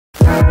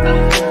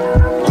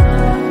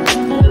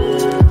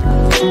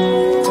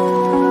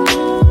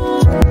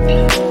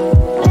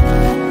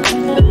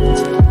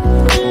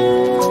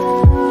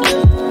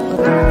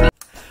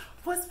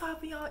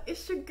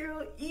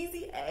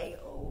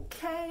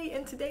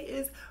today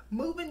is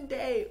moving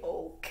day,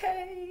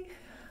 okay?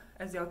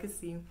 As y'all can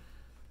see,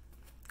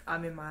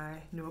 I'm in my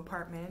new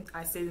apartment.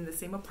 I stayed in the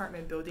same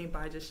apartment building,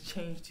 but I just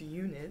changed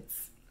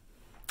units.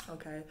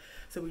 Okay,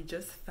 so we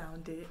just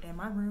found it, and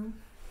my room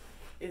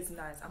is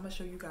nice. I'm gonna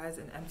show you guys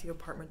an empty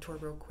apartment tour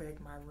real quick.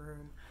 My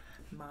room,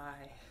 my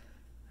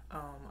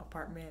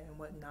apartment and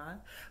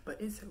whatnot, but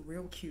it's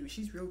real cute.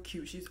 She's real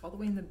cute. She's all the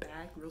way in the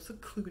back, real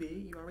secluded.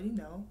 You already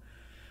know.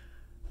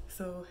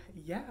 So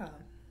yeah,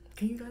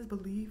 can you guys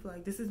believe,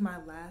 like, this is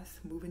my last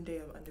moving day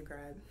of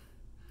undergrad,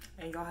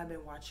 and y'all have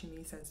been watching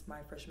me since my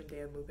freshman day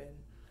of moving.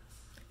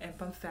 And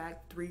fun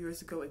fact, 3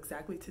 years ago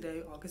exactly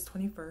today, August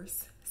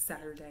 21st,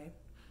 Saturday,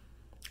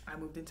 I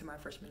moved into my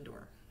freshman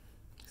dorm.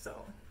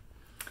 So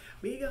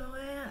we going.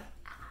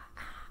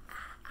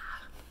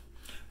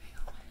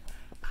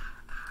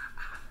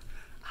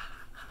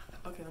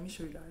 Okay, let me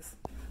show you guys.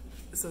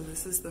 So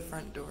this is the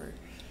front door.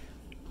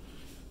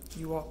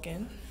 You walk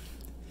in,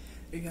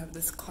 you have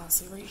this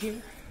closet right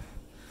here,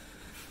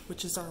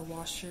 which is our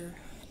washer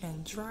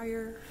and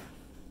dryer.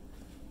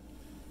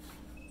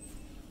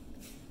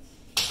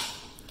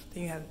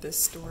 Then you have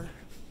this door,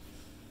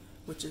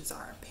 which is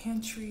our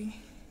pantry,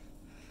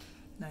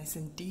 nice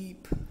and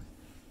deep.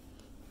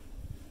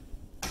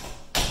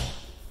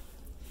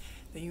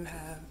 Then you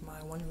have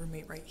my one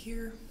roommate right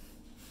here.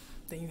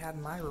 Then you have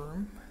my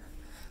room,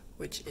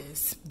 which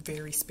is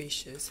very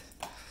spacious.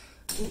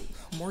 Ooh,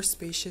 more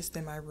spacious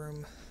than my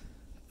room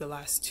the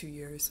last 2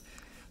 years.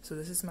 So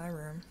this is my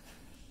room.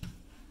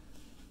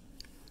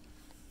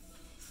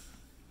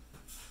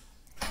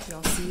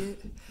 Y'all see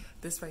it?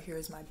 This right here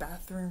is my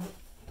bathroom.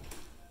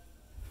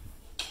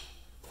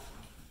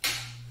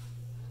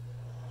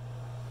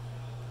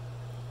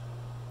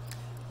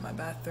 My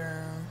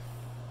bathroom.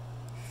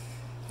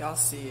 Y'all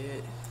see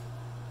it.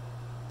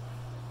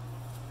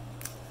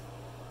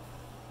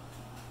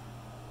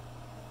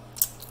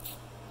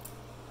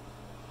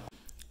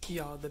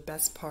 Y'all, the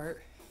best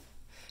part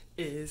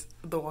is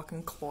the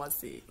walk-in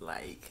closet.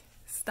 Like,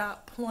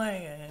 stop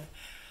playing.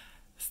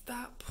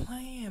 Stop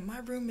playing. My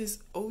room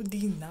is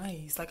OD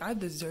nice. Like, I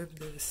deserve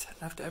this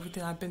after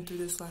everything I've been through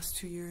this last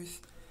 2 years.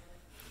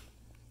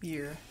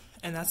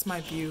 And that's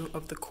my view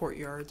of the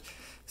courtyard.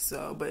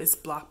 So, but it's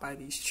blocked by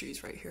these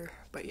trees right here.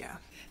 But yeah,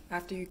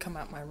 after you come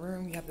out my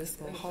room, you have this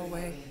little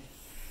hallway.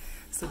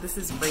 So this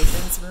is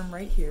Raven's room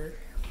right here.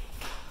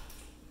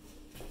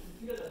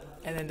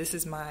 And then this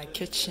is my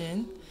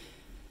kitchen.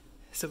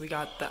 So we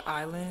got the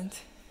island,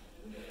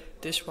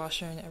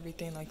 dishwasher and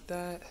everything like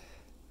that.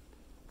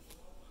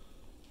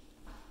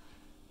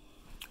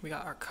 We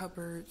got our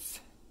cupboards,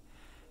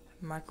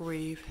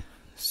 microwave,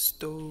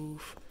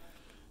 stove,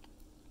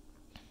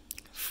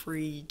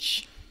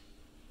 fridge,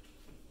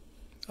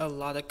 a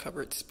lot of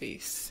cupboard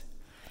space.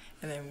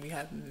 And then we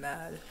have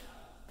mad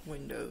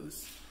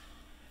windows.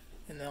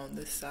 And then on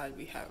this side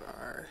we have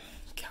our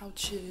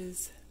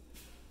couches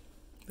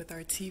with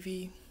our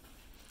TV,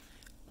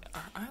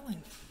 our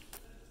island.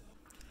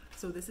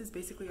 So this is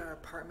basically our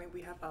apartment.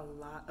 We have a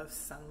lot of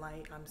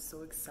sunlight. I'm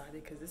so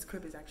excited because this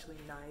crib is actually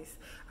nice.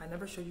 I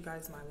never showed you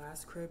guys my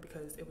last crib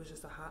because it was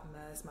just a hot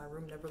mess. My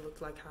room never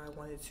looked like how I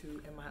wanted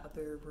to, and my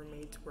other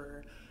roommates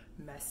were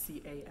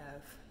messy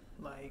AF.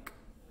 Like,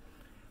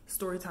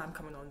 story time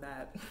coming on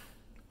that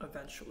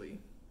eventually.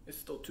 It's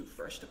still too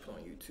fresh to put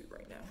on YouTube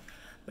right now.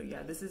 But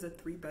yeah, this is a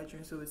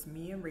 3-bedroom, so it's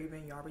me and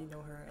Raven. You already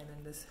know her, and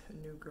then this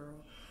new girl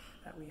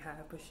that we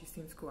have, but she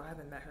seems cool. I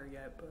haven't met her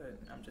yet, but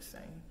I'm just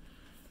saying.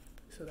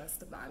 So that's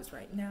the vibes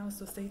right now.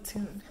 So stay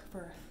tuned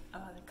for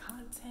the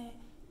content,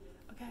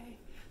 okay?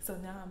 So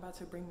now I'm about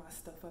to bring my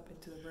stuff up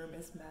into the room.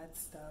 It's mad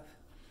stuff.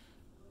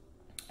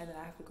 And then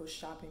I have to go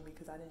shopping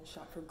because I didn't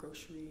shop for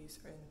groceries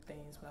and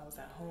things when I was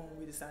at home.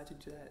 We decided to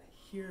do that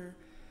here.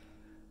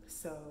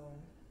 So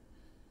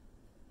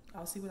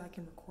I'll see what I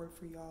can record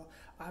for y'all.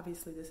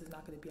 Obviously, this is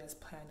not going to be as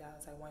planned out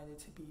as I wanted it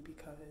to be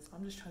because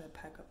I'm just trying to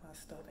pack up my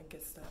stuff and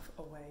get stuff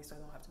away so I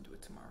don't have to do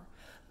it tomorrow.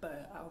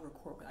 But I'll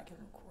record what I can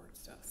record,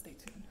 so stay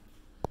tuned.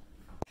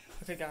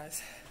 Okay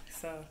guys,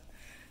 so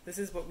this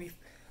is what we've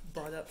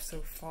brought up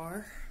so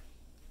far.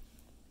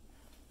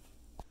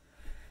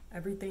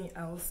 Everything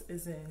else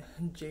is in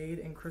Jade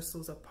and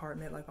Crystal's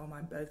apartment, like all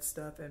my bed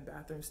stuff and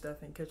bathroom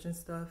stuff and kitchen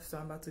stuff. So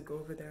I'm about to go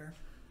over there.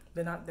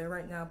 They're not there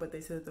right now, but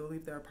they said they'll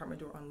leave their apartment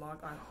door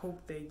unlocked. I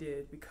hope they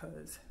did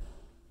because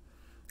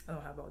I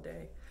don't have all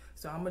day.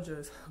 So I'm gonna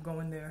just go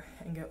in there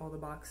and get all the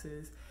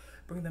boxes,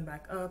 bring them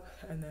back up,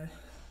 and then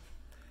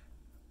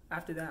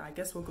after that, I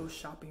guess we'll go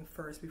shopping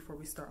first before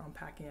we start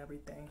unpacking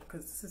everything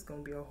because this is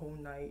gonna be a whole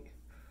night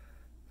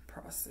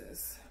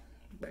process.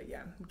 But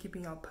yeah, I'm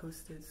keeping y'all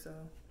posted, so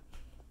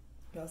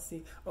y'all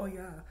see. Oh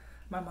yeah,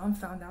 my mom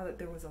found out that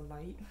there was a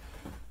light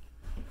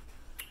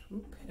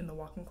in the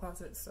walk-in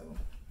closet, so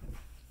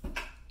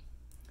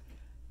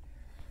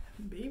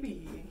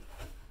baby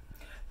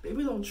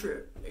don't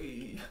trip.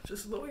 Hey,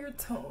 just lower your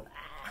tone,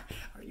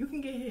 or you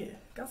can get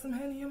hit. Got some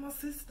Henny in my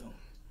system.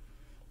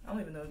 I don't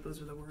even know if those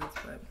are the words,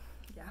 but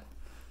yeah,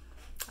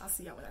 I'll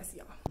see y'all when I see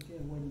y'all.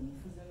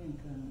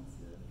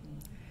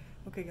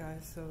 Okay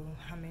guys, so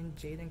I'm in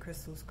Jade and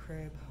Crystal's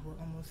crib. We're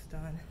almost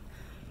done.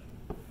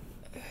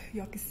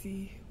 Y'all can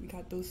see we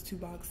got those 2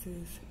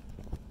 boxes.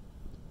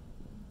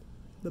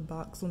 The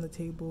box on the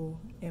table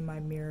and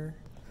my mirror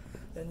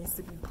that needs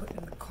to be put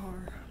in the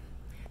car.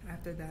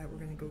 After that, we're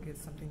gonna go get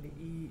something to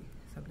eat,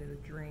 something to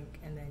drink,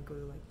 and then go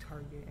to like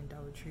Target and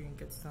Dollar Tree and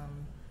get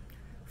some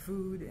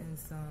food and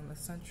some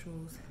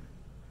essentials.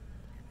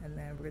 And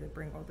then we're gonna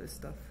bring all this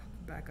stuff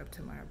back up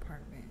to my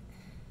apartment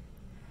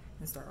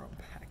and start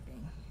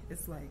unpacking.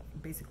 It's like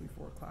basically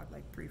 4 o'clock,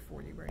 like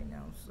 3:40 right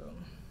now, so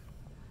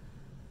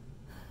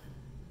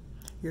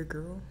your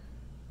girl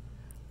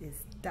is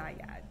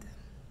tired.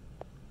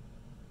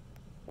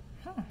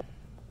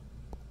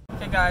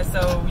 Okay guys,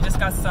 so we just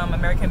got some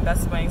American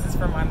Best Wings. This is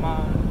for my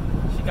mom.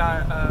 She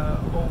got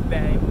Old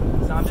Bay,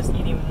 so I'm just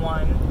eating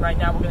one. Right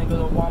now we're gonna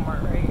go to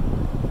Walmart, right?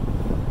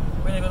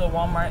 We're gonna go to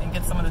Walmart and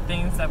get some of the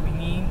things that we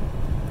need,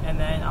 and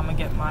then I'm gonna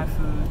get my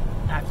food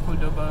at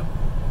Qdoba,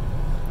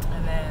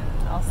 and then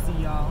I'll see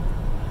y'all.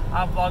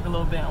 I'll vlog a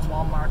little bit on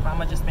Walmart, but I'm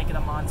gonna just make it a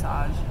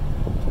montage.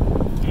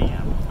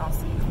 Yeah, I'll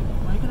see you.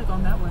 Why are you gonna go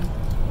that way?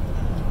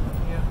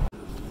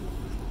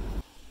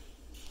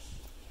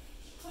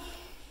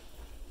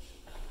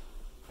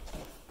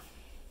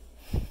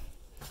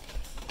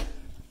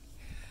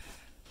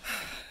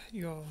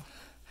 Yo.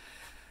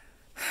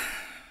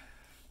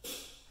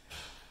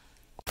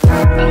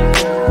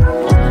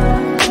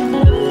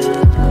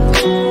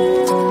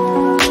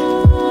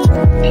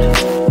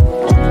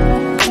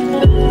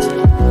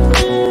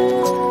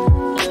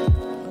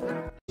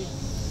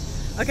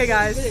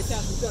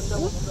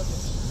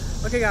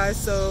 Okay guys,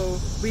 so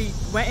we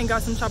went and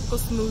got some tropical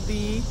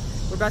smoothie.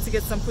 We're about to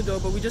get some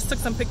Qdoba. We just took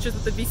some pictures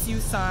with the VCU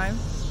sign.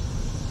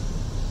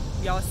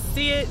 Y'all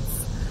see it?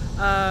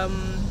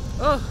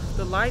 Oh,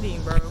 the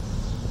lighting, bro.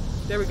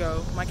 There we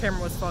go. My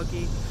camera was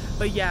foggy.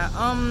 But yeah,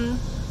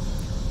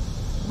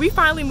 we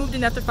finally moved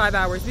in after 5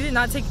 hours. We did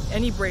not take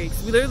any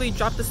breaks. We literally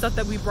dropped the stuff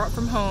that we brought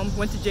from home,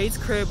 went to Jade's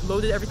crib,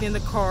 loaded everything in the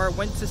car,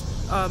 went to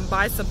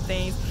buy some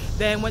things,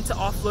 then went to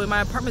offload.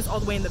 My apartment's all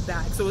the way in the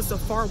back, so it's a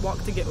far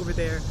walk to get over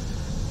there.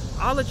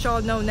 I'll let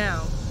y'all know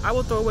now. I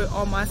will throw away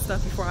all my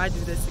stuff before I do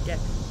this again,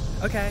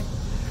 okay?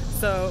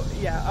 So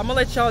yeah, I'm gonna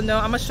let y'all know.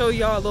 I'm gonna show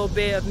y'all a little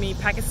bit of me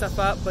packing stuff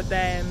up, but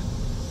then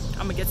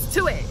I'm gonna get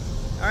to it.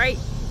 All right.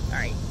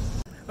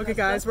 Okay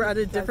guys, we're at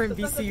a different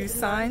VCU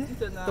sign,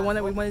 the one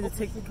that we wanted to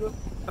take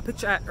a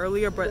picture at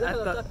earlier, but at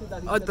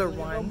the other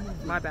one.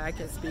 My bad, I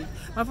can't speak.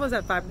 My phone's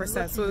at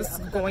 5%, so it's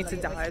going to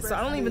die. So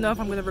I don't even know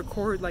if I'm gonna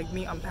record like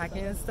me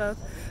unpacking and stuff,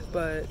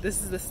 but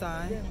this is the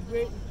sign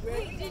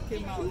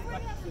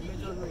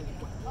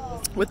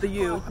with the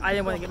U. I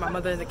didn't want to get my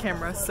mother in the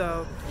camera,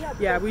 so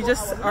yeah, we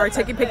just are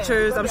taking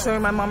pictures. I'm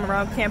showing my mom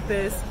around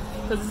campus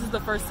because this is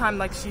the first time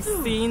like she's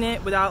seen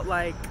it without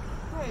like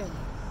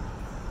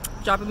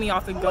dropping me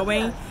off and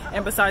going,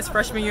 and besides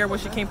freshman year when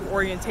she came for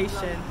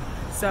orientation.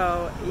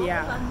 So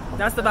yeah,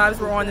 that's the vibes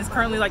we're on. It's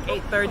currently like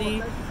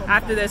 8:30.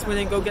 After this, we're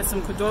gonna go get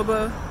some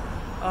Qdoba,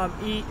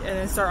 eat, and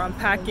then start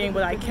unpacking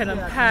what I can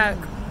unpack.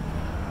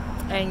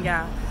 And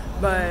yeah,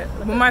 but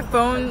when my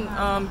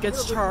phone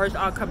gets charged,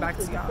 I'll come back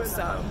to y'all.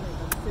 So.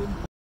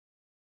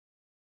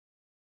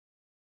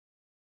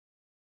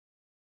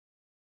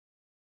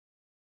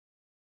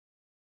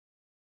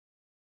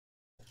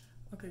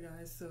 Okay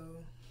guys,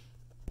 so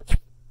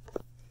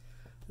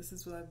this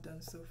is what I've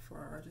done so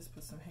far. I just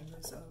put some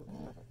hangers up.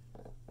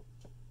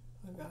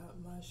 I got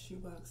my shoe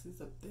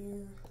boxes up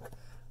there.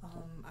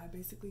 I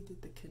basically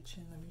did the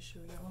kitchen. Let me show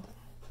y'all.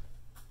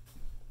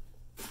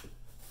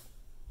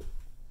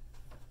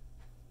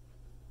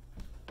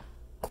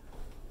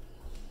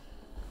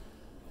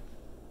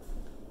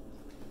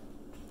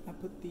 I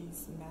put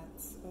these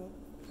mats up.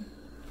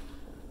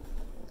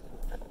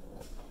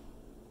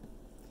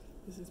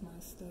 This is my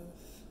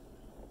stuff.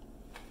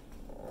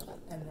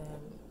 And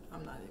then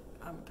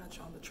I got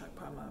you on the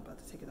tripod. I'm not about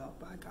to take it off,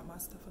 but I got my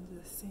stuff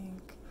under the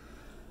sink.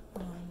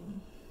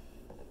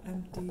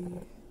 Empty.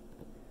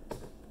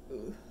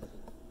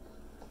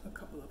 A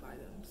couple of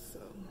items, so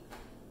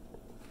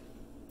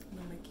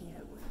we're making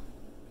headway.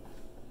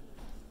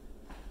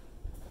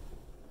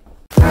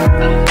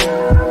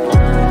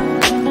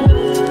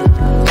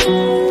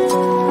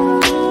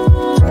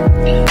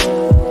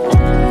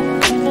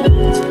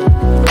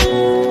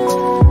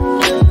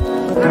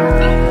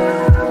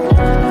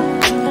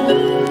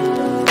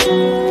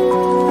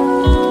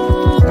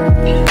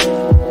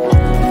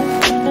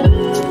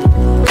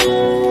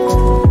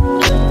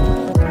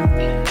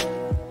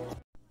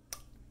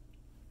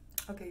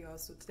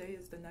 So today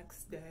is the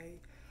next day.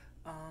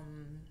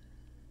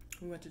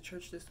 We went to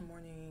church this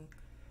morning,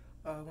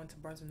 went to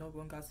Barnes & Noble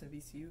and got some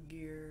VCU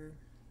gear,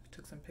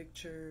 took some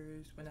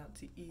pictures, went out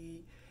to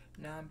eat.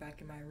 Now I'm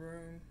back in my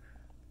room.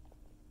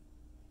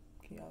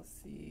 Can y'all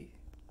see?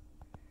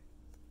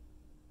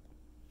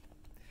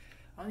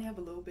 I only have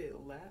a little bit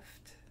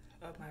left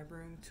of my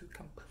room to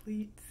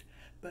complete,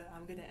 but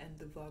I'm gonna end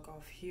the vlog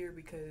off here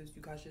because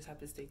you guys just have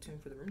to stay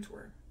tuned for the room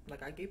tour.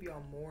 Like, I gave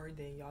y'all more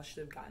than y'all should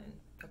have gotten,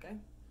 okay?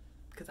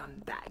 Because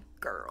I'm that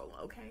girl,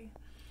 okay?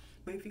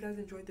 But if you guys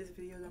enjoyed this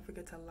video, don't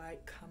forget to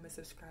like, comment,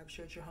 subscribe,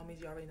 share with your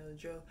homies. You already know the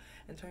drill.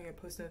 And turn your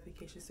post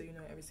notifications so you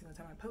know every single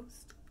time I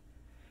post.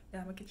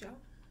 And I'm gonna get y'all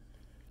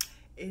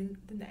in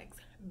the next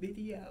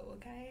video,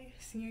 okay?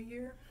 Senior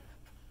year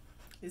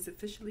is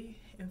officially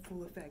in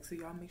full effect, so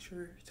y'all make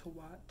sure to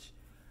watch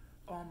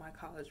all my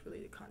college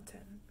related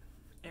content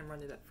and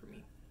run it up for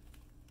me.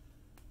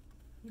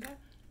 Okay?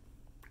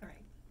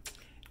 Alright.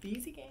 Be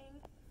easy,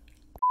 gang.